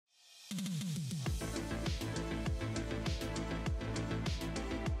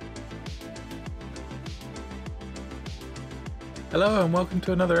Hello and welcome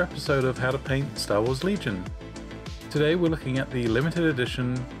to another episode of How to Paint Star Wars Legion. Today we're looking at the Limited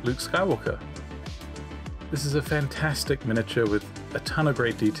Edition Luke Skywalker. This is a fantastic miniature with a ton of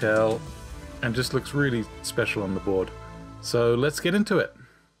great detail and just looks really special on the board. So let's get into it.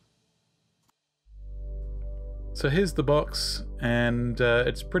 So here's the box, and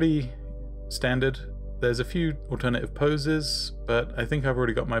it's pretty standard. There's a few alternative poses, but I think I've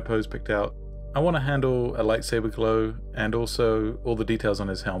already got my pose picked out. I want to handle a lightsaber glow and also all the details on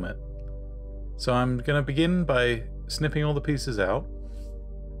his helmet. So I'm going to begin by snipping all the pieces out.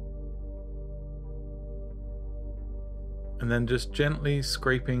 And then just gently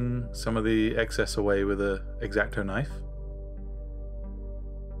scraping some of the excess away with an X-Acto knife.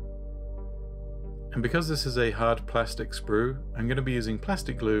 And because this is a hard plastic sprue, I'm going to be using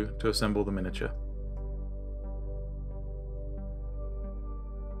plastic glue to assemble the miniature.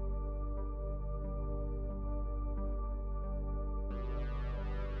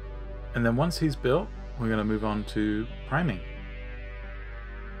 And then once he's built, we're going to move on to priming.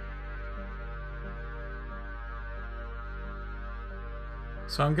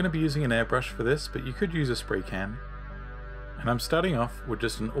 So I'm going to be using an airbrush for this, but you could use a spray can. And I'm starting off with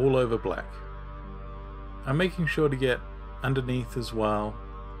just an all-over black. I'm making sure to get underneath as well,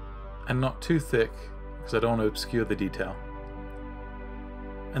 and not too thick, because I don't want to obscure the detail.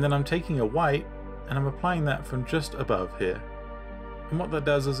 And then I'm taking a white, and I'm applying that from just above here. And what that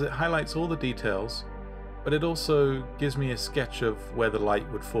does is it highlights all the details, but it also gives me a sketch of where the light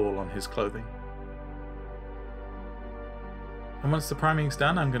would fall on his clothing. And once the priming's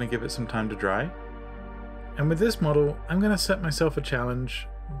done, I'm going to give it some time to dry. And with this model, I'm going to set myself a challenge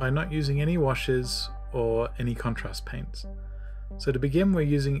by not using any washes or any contrast paints. So to begin, we're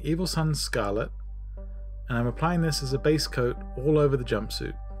using Evil Sunz Scarlet, and I'm applying this as a base coat all over the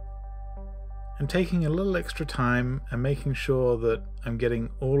jumpsuit. I'm taking a little extra time and making sure that I'm getting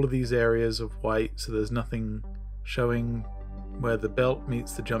all of these areas of white so there's nothing showing where the belt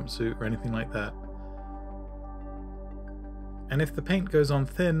meets the jumpsuit or anything like that. And if the paint goes on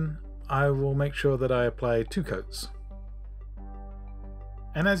thin, I will make sure that I apply 2 coats.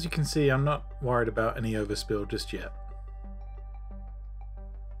 And as you can see, I'm not worried about any overspill just yet.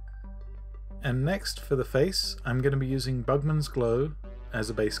 And next for the face, I'm going to be using Bugman's Glow as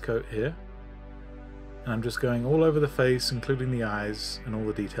a base coat here. And I'm just going all over the face, including the eyes and all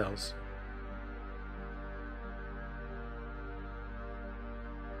the details.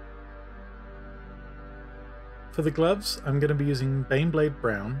 For the gloves, I'm going to be using Baneblade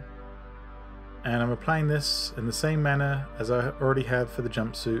Brown, and I'm applying this in the same manner as I already have for the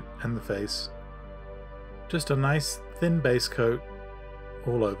jumpsuit and the face. Just a nice thin base coat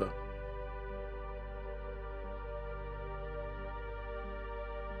all over.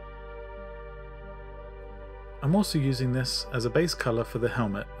 I'm also using this as a base color for the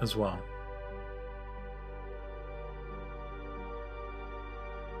helmet as well.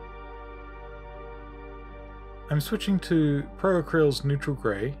 I'm switching to Pro Acryl's Neutral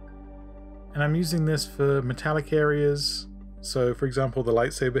Grey, and I'm using this for metallic areas, so for example the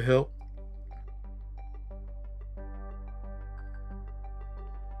lightsaber hilt.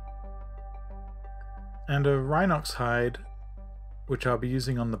 And a Rhinox hide, which I'll be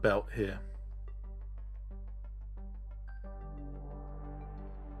using on the belt here.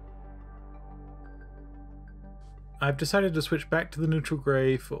 I've decided to switch back to the neutral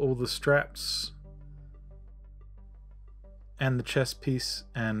grey for all the straps and the chest piece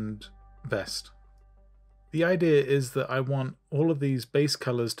and vest. The idea is that I want all of these base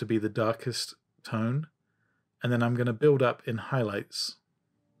colours to be the darkest tone, and then I'm going to build up in highlights.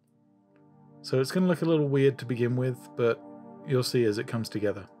 So it's going to look a little weird to begin with, but you'll see as it comes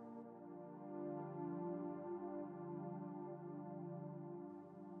together.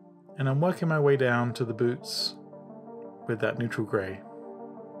 And I'm working my way down to the boots with that neutral grey.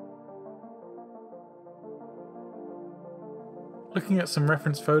 Looking at some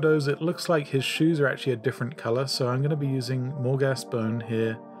reference photos, it looks like his shoes are actually a different colour, so I'm going to be using Morghast bone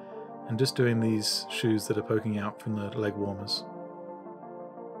here and just doing these shoes that are poking out from the leg warmers.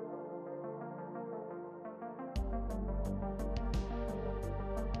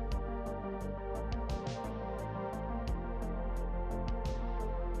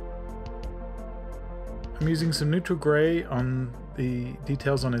 I'm using some neutral grey on the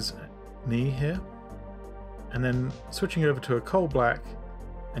details on his knee here, and then switching over to a coal black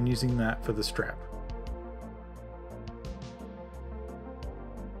and using that for the strap.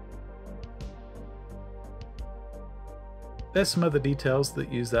 There's some other details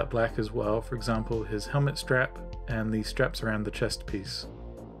that use that black as well, for example his helmet strap and the straps around the chest piece.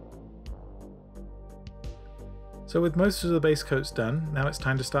 So with most of the base coats done, now it's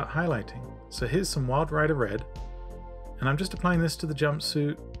time to start highlighting. So here's some Wild Rider red, and I'm just applying this to the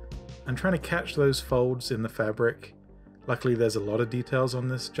jumpsuit. I'm trying to catch those folds in the fabric. Luckily there's a lot of details on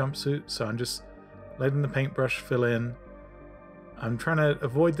this jumpsuit, so I'm just letting the paintbrush fill in. I'm trying to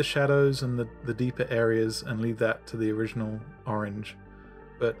avoid the shadows and the deeper areas and leave that to the original orange,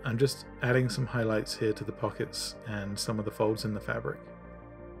 but I'm just adding some highlights here to the pockets and some of the folds in the fabric.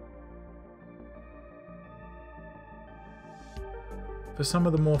 For some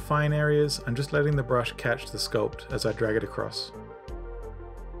of the more fine areas, I'm just letting the brush catch the sculpt as I drag it across.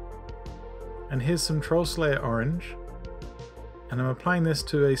 And here's some Trollslayer orange, and I'm applying this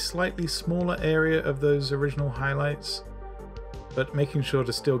to a slightly smaller area of those original highlights, but making sure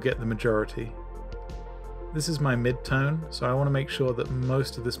to still get the majority. This is my mid-tone, so I want to make sure that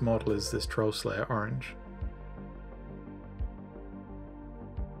most of this model is this Trollslayer orange.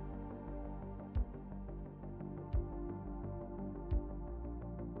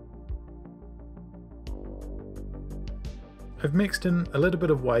 I've mixed in a little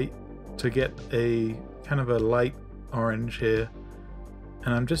bit of white to get a kind of a light orange here,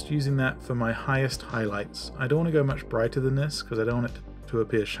 and I'm just using that for my highest highlights. I don't want to go much brighter than this because I don't want it to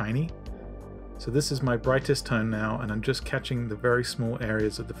appear shiny. So this is my brightest tone now, and I'm just catching the very small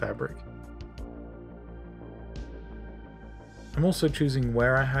areas of the fabric. I'm also choosing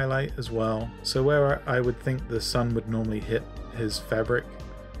where I highlight as well, so where I would think the sun would normally hit his fabric.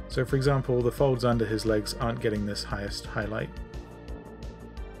 So for example, the folds under his legs aren't getting this highest highlight.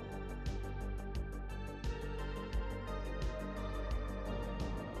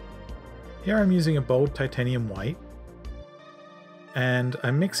 Here I'm using a bold titanium white, and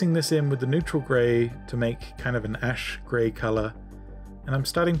I'm mixing this in with the neutral grey to make kind of an ash grey colour, and I'm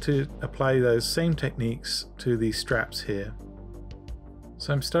starting to apply those same techniques to the straps here.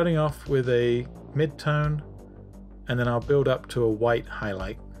 So I'm starting off with a mid-tone, and then I'll build up to a white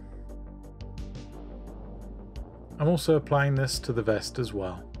highlight. I'm also applying this to the vest as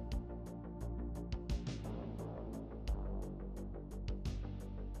well.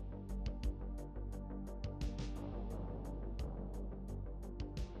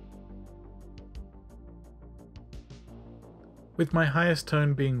 With my highest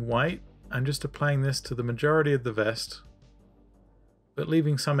tone being white, I'm just applying this to the majority of the vest, but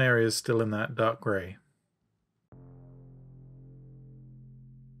leaving some areas still in that dark grey.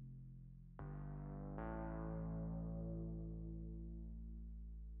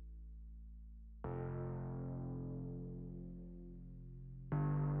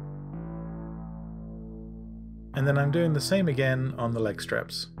 And then I'm doing the same again on the leg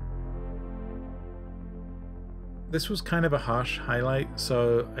straps. This was kind of a harsh highlight,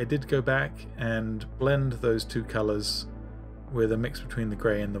 so I did go back and blend those two colours with a mix between the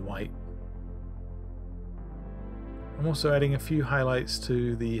grey and the white. I'm also adding a few highlights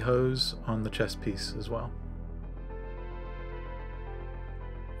to the hose on the chest piece as well.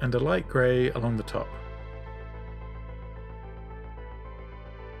 And a light grey along the top.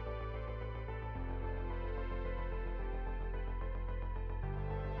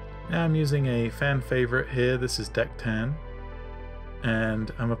 Now I'm using a fan favourite here, this is Deck Tan,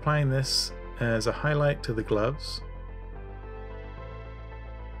 and I'm applying this as a highlight to the gloves.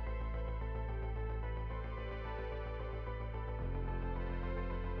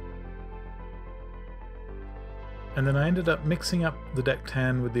 And then I ended up mixing up the Deck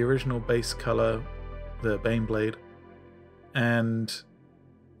Tan with the original base colour, the Baneblade, and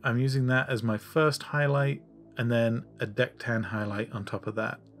I'm using that as my first highlight, and then a Deck Tan highlight on top of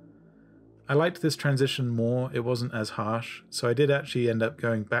that. I liked this transition more, it wasn't as harsh, so I did actually end up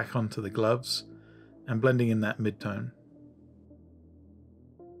going back onto the gloves and blending in that mid-tone.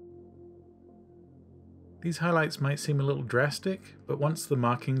 These highlights might seem a little drastic, but once the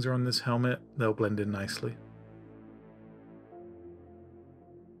markings are on this helmet, they'll blend in nicely.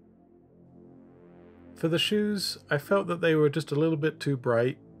 For the shoes, I felt that they were just a little bit too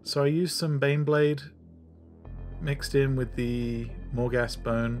bright, so I used some Baneblade mixed in with the Morghast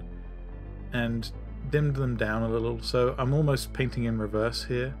bone and dimmed them down a little, so I'm almost painting in reverse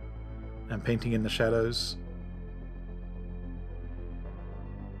here and painting in the shadows.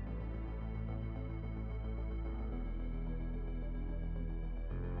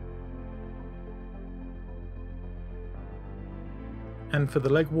 And for the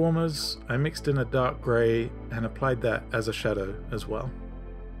leg warmers, I mixed in a dark grey and applied that as a shadow as well.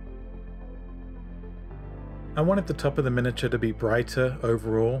 I wanted the top of the miniature to be brighter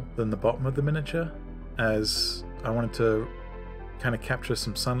overall than the bottom of the miniature, as I wanted to kind of capture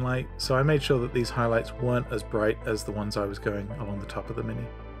some sunlight, so I made sure that these highlights weren't as bright as the ones I was going along the top of the Mini.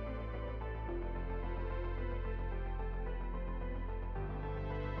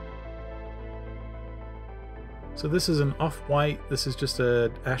 So this is an off-white, this is just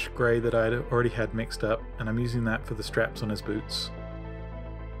a ash grey that I already had mixed up, and I'm using that for the straps on his boots.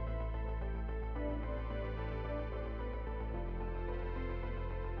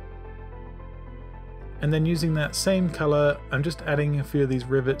 And then using that same colour, I'm just adding a few of these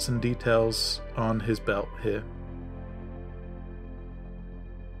rivets and details on his belt here.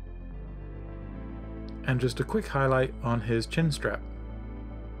 And just a quick highlight on his chin strap.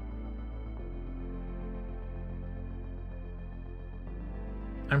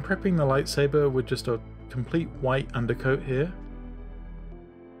 I'm prepping the lightsaber with just a complete white undercoat here.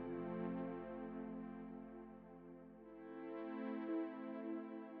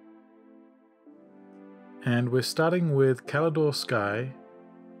 And we're starting with Caledor Sky,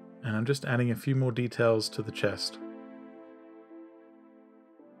 and I'm just adding a few more details to the chest.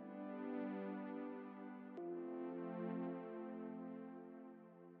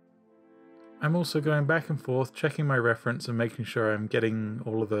 I'm also going back and forth, checking my reference and making sure I'm getting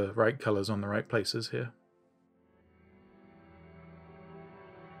all of the right colours on the right places here.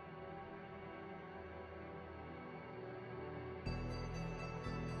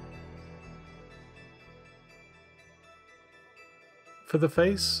 For the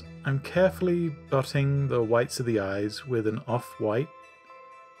face, I'm carefully dotting the whites of the eyes with an off-white,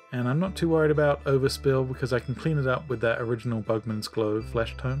 and I'm not too worried about overspill because I can clean it up with that original Bugman's Glow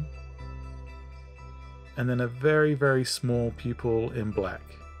flesh tone. And then a very, very small pupil in black.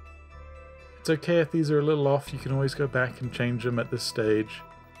 It's okay if these are a little off, you can always go back and change them at this stage,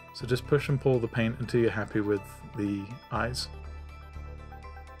 so just push and pull the paint until you're happy with the eyes.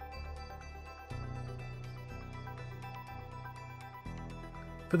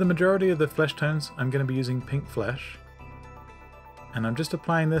 For the majority of the flesh tones, I'm going to be using pink flesh, and I'm just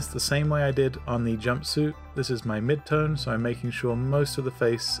applying this the same way I did on the jumpsuit. This is my mid-tone, so I'm making sure most of the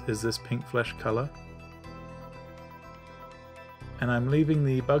face is this pink flesh colour. And I'm leaving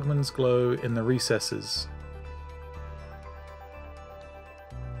the Bugman's Glow in the recesses.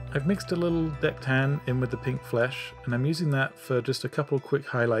 I've mixed a little deck tan in with the pink flesh, and I'm using that for just a couple quick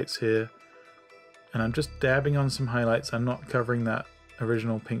highlights here. And I'm just dabbing on some highlights, I'm not covering that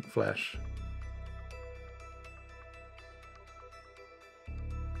original pink flesh.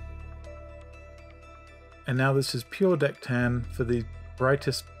 And now this is pure deck tan for the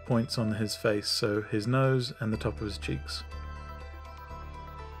brightest points on his face, so his nose and the top of his cheeks.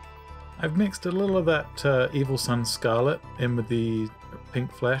 I've mixed a little of that Evil Sunz Scarlet in with the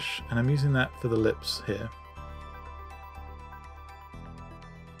pink flesh, and I'm using that for the lips here.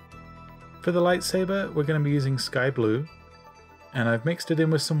 For the lightsaber, we're going to be using Sky Blue, and I've mixed it in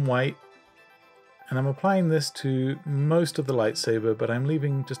with some white, and I'm applying this to most of the lightsaber, but I'm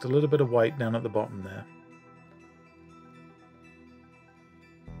leaving just a little bit of white down at the bottom there.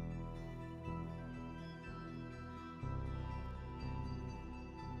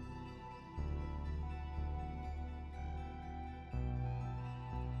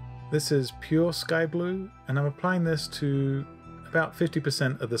 This is pure sky blue, and I'm applying this to about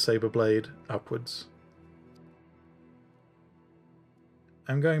 50% of the saber blade upwards.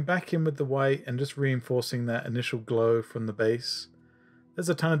 I'm going back in with the white and just reinforcing that initial glow from the base. There's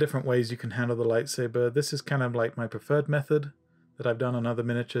a ton of different ways you can handle the lightsaber. This is kind of like my preferred method that I've done on other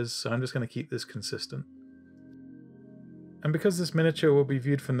miniatures, so I'm just going to keep this consistent. And because this miniature will be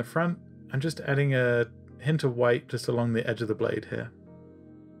viewed from the front, I'm just adding a hint of white just along the edge of the blade here.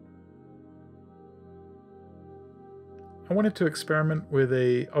 I wanted to experiment with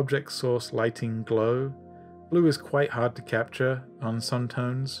a object source lighting glow. Blue is quite hard to capture on some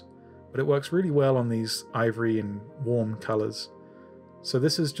tones, but it works really well on these ivory and warm colours. So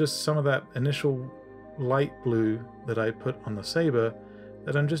this is just some of that initial light blue that I put on the saber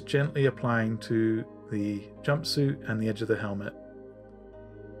that I'm just gently applying to the jumpsuit and the edge of the helmet.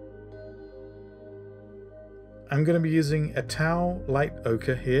 I'm going to be using a Tau light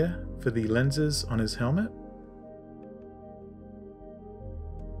ochre here for the lenses on his helmet.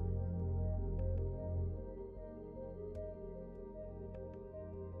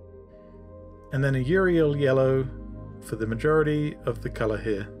 And then a Yriel yellow for the majority of the colour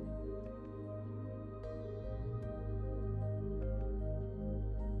here.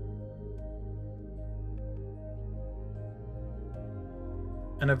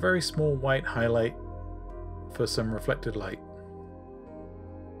 And a very small white highlight for some reflected light.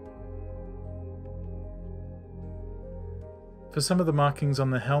 For some of the markings on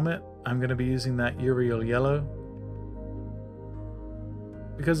the helmet, I'm going to be using that Yriel yellow.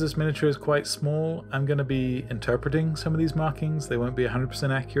 Because this miniature is quite small, I'm going to be interpreting some of these markings. They won't be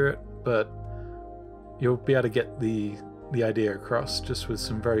 100% accurate, but you'll be able to get the idea across just with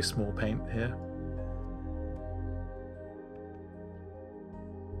some very small paint here.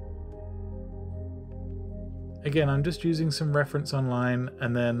 Again, I'm just using some reference online,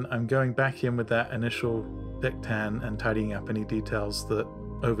 and then I'm going back in with that initial thick tan and tidying up any details that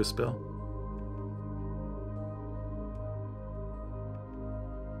overspill.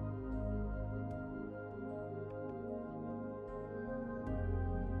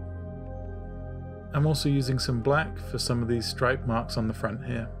 I'm also using some black for some of these stripe marks on the front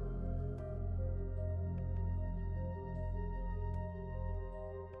here.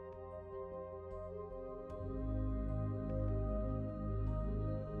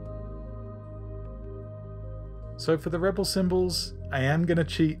 So for the rebel symbols, I am going to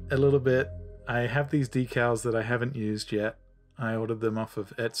cheat a little bit. I have these decals that I haven't used yet. I ordered them off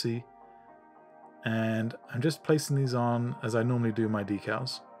of Etsy, and I'm just placing these on as I normally do my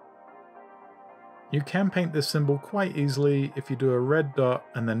decals. You can paint this symbol quite easily if you do a red dot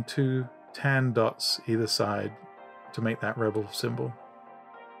and then 2 tan dots either side to make that rebel symbol.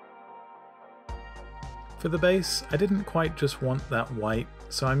 For the base, I didn't quite just want that white,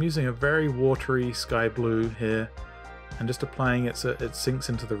 so I'm using a very watery sky blue here and just applying it so it sinks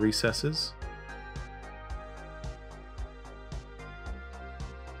into the recesses.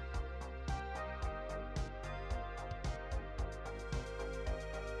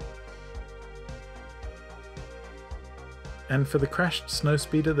 And for the crashed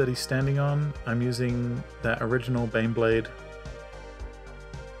snowspeeder that he's standing on, I'm using that original Baneblade.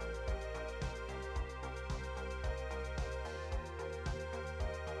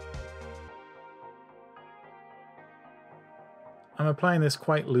 I'm applying this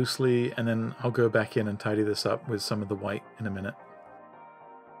quite loosely, and then I'll go back in and tidy this up with some of the white in a minute.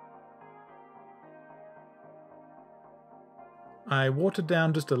 I watered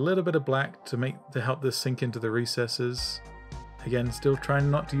down just a little bit of black to help this sink into the recesses. Again, still trying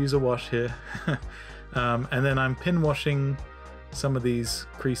not to use a wash here. And then I'm pin washing some of these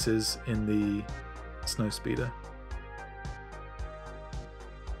creases in the snowspeeder.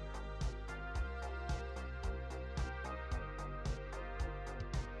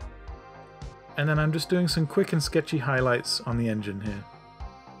 And then I'm just doing some quick and sketchy highlights on the engine here.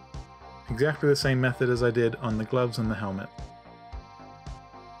 Exactly the same method as I did on the gloves and the helmet.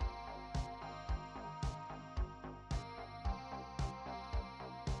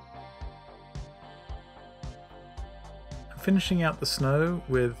 I'm finishing out the snow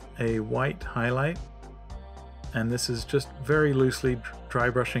with a white highlight, and this is just very loosely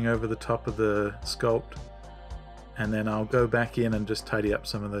dry brushing over the top of the sculpt, and then I'll go back in and just tidy up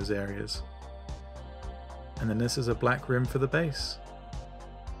some of those areas. And then this is a black rim for the base.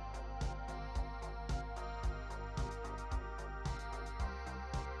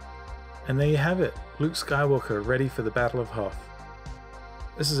 And there you have it, Luke Skywalker ready for the Battle of Hoth.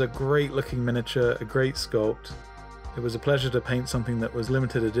 This is a great looking miniature, a great sculpt. It was a pleasure to paint something that was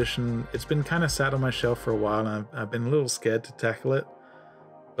limited edition. It's been kind of sat on my shelf for a while, and I've been a little scared to tackle it,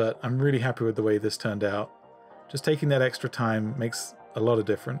 but I'm really happy with the way this turned out. Just taking that extra time makes a lot of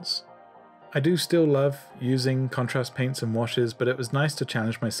difference. I do still love using contrast paints and washes, but it was nice to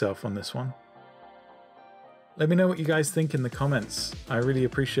challenge myself on this one. Let me know what you guys think in the comments. I really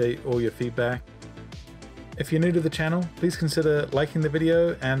appreciate all your feedback. If you're new to the channel, please consider liking the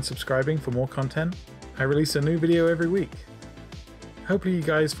video and subscribing for more content. I release a new video every week. Hopefully you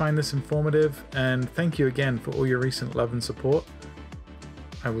guys find this informative, and thank you again for all your recent love and support.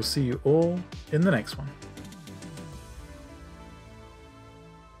 I will see you all in the next one.